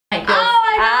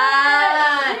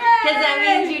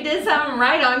something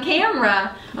right on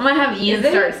camera. I'm gonna have Ian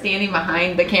start standing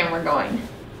behind the camera going.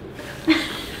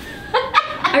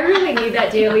 I really need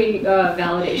that daily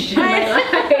validation in my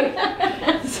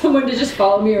life. Someone to just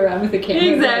follow me around with a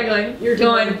camera. Exactly. Like, you're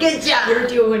doing good job. You're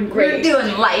doing great. You're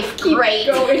doing life Keep great.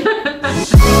 Going.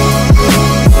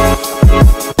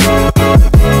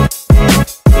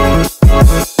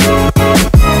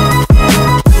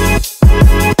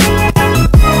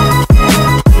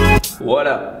 What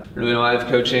up? We're doing live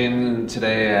coaching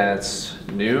today at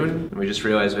noon. We just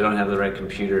realized we don't have the right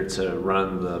computer to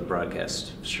run the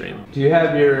broadcast stream. Do you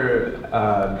have your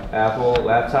Apple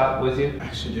laptop with you?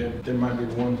 Actually, yeah. There might be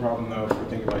one problem though if we're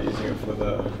thinking about using it for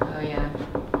the... Oh yeah.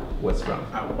 What's wrong?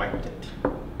 I wiped it.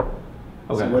 Okay.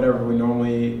 So whatever we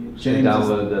normally... James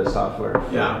download the software.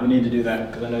 Yeah, we need to do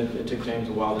that because I know it took James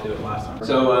a while to do it last time.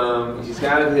 So he's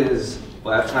got his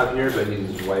laptop here, but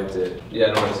he's wiped it.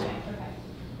 Yeah, no worries.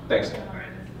 Thanks.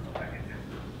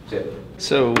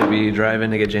 So we'll be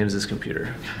driving to get James's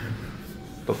computer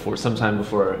sometime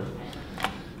before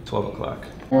 12 o'clock.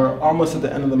 We're almost at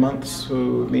the end of the month,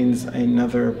 so it means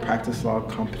another practice log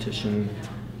competition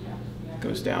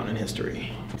goes down in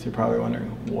history. So you're probably wondering,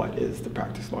 what is the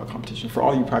practice log competition? For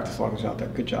all you practice loggers out there,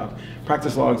 good job.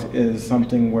 Practice logs is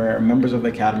something where members of the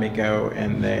academy go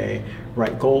and they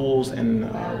write goals and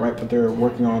write what they're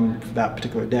working on for that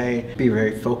particular day. Be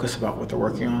very focused about what they're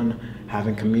working on,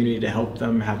 having community to help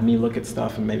them, have me look at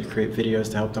stuff and maybe create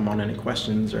videos to help them on any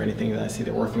questions or anything that I see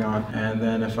they're working on. And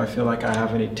then if I feel like I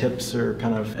have any tips or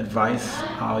kind of advice,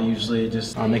 I'll usually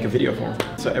just make a video for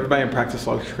them. So everybody in practice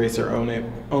logs creates their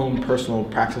own personal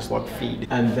practice log feed.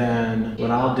 And then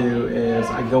what I'll do is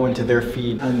I go into their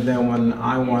feed, and then when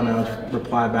I want to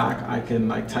reply back, I can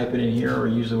like type it in here, or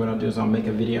usually what I'll do is I'll make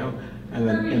a video and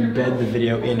then embed the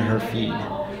video in her feed.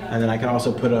 And then I can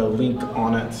also put a link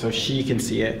on it so she can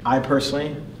see it. I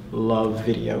personally love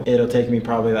video. It'll take me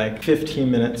probably like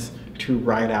 15 minutes to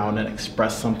write out and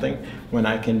express something when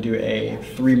I can do a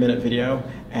 3-minute video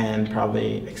and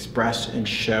probably express and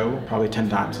show probably 10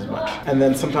 times as much. And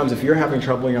then sometimes if you're having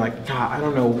trouble and you're like, God, I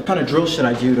don't know, what kind of drill should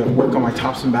I do to work on my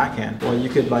tops and backhand? Well, you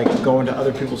could like go into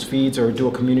other people's feeds or do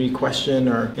a community question,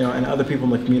 or, you know, and other people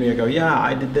in the community go, yeah,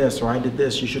 I did this, or I did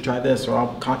this, you should try this, or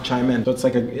I'll chime in. So it's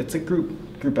like it's a group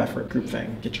effort, group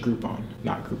thing. Get your group on.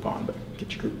 Not group on, but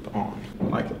get your group on. I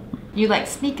like it. You like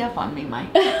sneak up on me,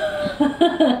 Mike.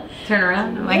 Turn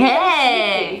around. I'm like,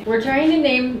 hey! We're trying to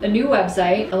name a new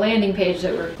website, a landing page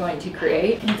that we're going to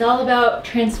create. It's all about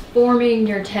transforming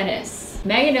your tennis.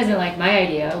 Megan doesn't like my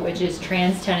idea, which is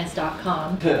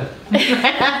transtennis.com. But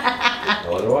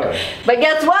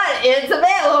guess what? It's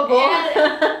available.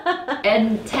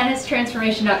 And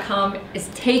tennistransformation.com is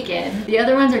taken. The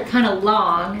other ones are kind of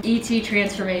long. ET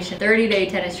Transformation, 30-day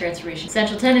tennis transformation,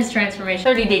 Essential Tennis Transformation.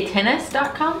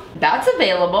 30daytennis.com? That's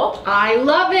available. I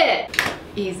love it.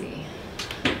 Easy.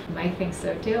 Mike thinks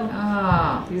so too.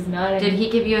 Oh. He's not. Did he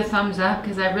give you a thumbs up?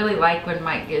 Because I really like when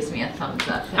Mike gives me a thumbs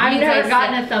up. I've never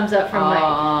gotten a thumbs up from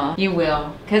Mike. You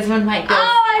will. Because when Mike goes,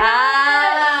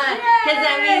 because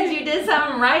that means you did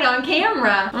something right on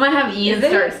camera. I'm going to have Ian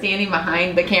start standing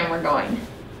behind the camera going.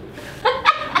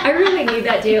 I really need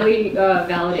that daily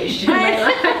validation in my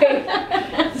life.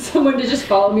 Someone to just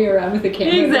follow me around with a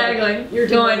camera. Exactly. Like, you're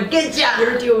doing good job.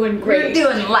 You're doing great.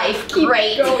 You're doing life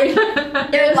great.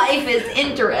 Your life is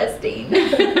interesting.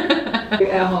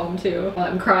 At home too. While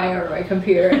I'm crying over my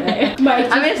computer and Mike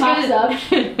just pops up.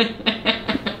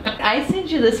 I sent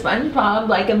you the SpongeBob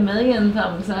like 1,000,000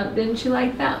 thumbs up. Didn't you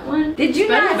like that one? Did you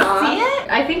not see it?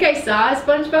 I think I saw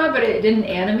SpongeBob, but it didn't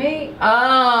animate.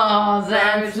 Oh,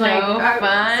 that's so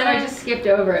fun. So I just skipped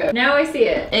over it. Now I see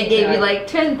it. It gave you like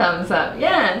 10 thumbs up.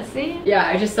 Yeah, see? Yeah,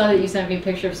 I just saw that you sent me a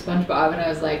picture of SpongeBob and I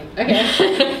was like,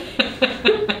 okay.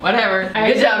 Whatever.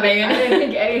 Good job, Megan. I didn't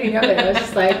think anything of it. I was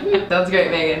just like, Sounds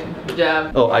great, Megan. Good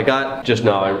job. Oh, I got, just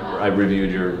now, I reviewed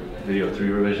your video 3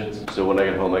 revisions. So when I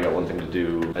get home, I got one thing to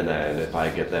do, and then if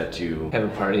I get that to you... Have a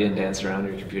party and dance around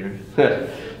your computer.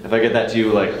 If I get that to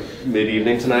you like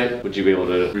mid-evening tonight, would you be able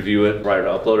to review it prior to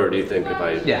upload, or do you think if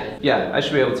I... Yeah, I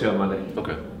should be able to on Monday.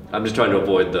 Okay. I'm just trying to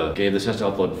avoid the, okay, this has to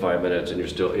upload in 5 minutes and you're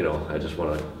still, you know, I just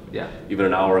want to, even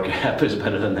an hour gap is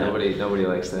better than that. Nobody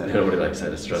likes that. Nobody likes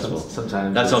that, it's stressful.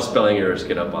 Sometimes. That's how spelling errors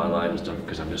get up online and stuff,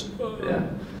 because I'm just, All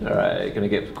right, gonna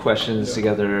get questions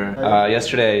together.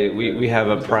 Yesterday, we have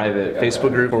a private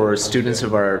Facebook group for students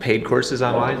of our paid courses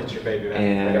online.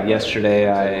 And yesterday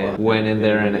I went in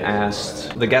there and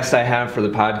asked, the guest I have for the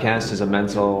podcast is a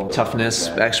mental toughness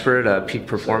expert, a peak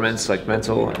performance, like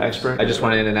mental expert. I just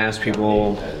went in and asked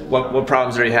people, what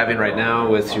problems are you having right now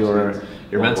with your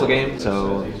mental game?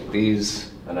 So these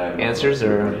answers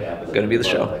are going to be the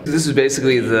show. This is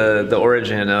basically the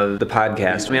origin of the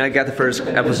podcast. I mean, I got the first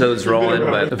episodes rolling,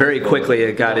 but very quickly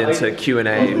it got into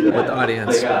Q&A with the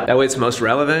audience. That way it's most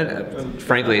relevant.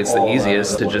 Frankly, it's the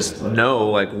easiest to just know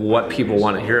like what people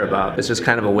want to hear about. It's just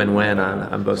kind of a win-win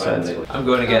on both sides. I'm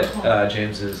going to get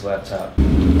James's laptop.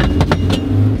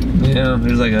 Yeah,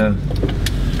 there's like a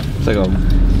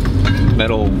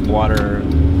metal water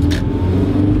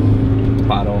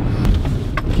bottle.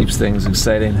 Keeps things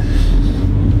exciting.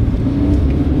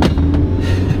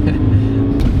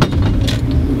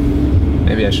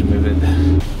 Maybe I should move it.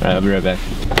 All right, I'll be right back.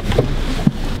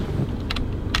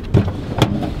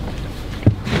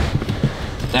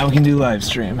 Now we can do live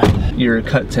stream. Your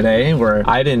cut today where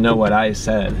I didn't know what I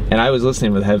said and I was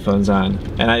listening with headphones on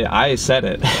and I said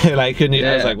it and I couldn't even,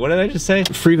 I was like, what did I just say?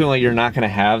 Frequently you're not gonna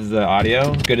have the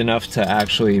audio good enough to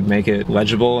actually make it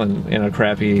legible in a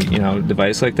crappy, you know,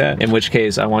 device like that. In which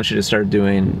case I want you to start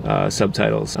doing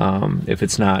subtitles. If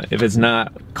it's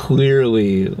not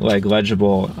clearly like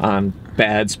legible on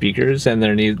bad speakers, and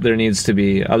there needs to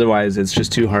be, otherwise it's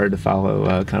just too hard to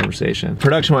follow conversation.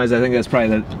 Production wise, I think that's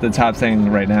probably the top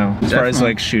thing right now as far as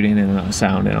like shooting and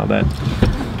sound and all that.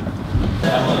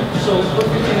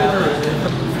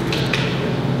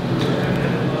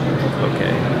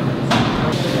 Okay,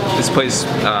 this place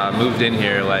moved in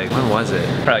here like, when was it?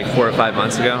 Probably like 4 or 5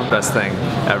 months ago. Best thing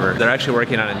ever. They're actually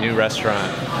working on a new restaurant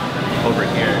over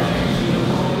here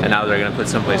and now they're gonna put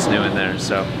someplace new in there,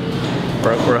 so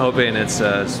we're hoping it's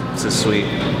a sweet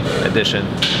addition.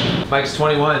 Mike's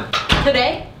 21.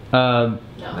 Today? A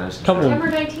couple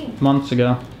September 19th. months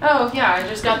ago. Oh yeah, I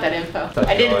just got that info.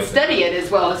 I didn't study it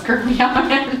as well as currently I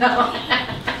am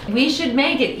though. We should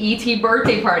make it ET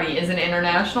birthday party is an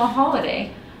international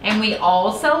holiday. And we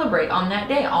all celebrate on that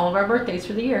day, all of our birthdays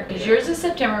for the year. Because yours is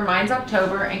September, mine's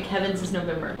October, and Kevin's is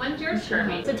November. When's yours,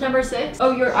 Kirby? September 6th.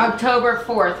 Oh, you're October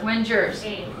 4th. When's yours?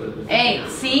 8th. 8th.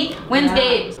 See? When's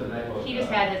Gabe's? He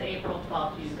just had his April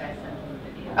 12th. You guys sent him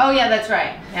the video. Oh yeah, that's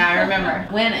right. Yeah, I remember.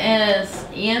 When is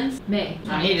Ian's? May.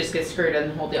 Oh, he just gets screwed in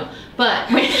the whole deal. But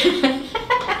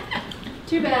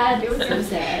Too bad. It was so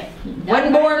sad.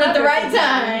 wasn't born at the right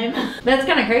time. That's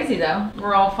kind of crazy though.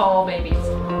 We're all fall babies.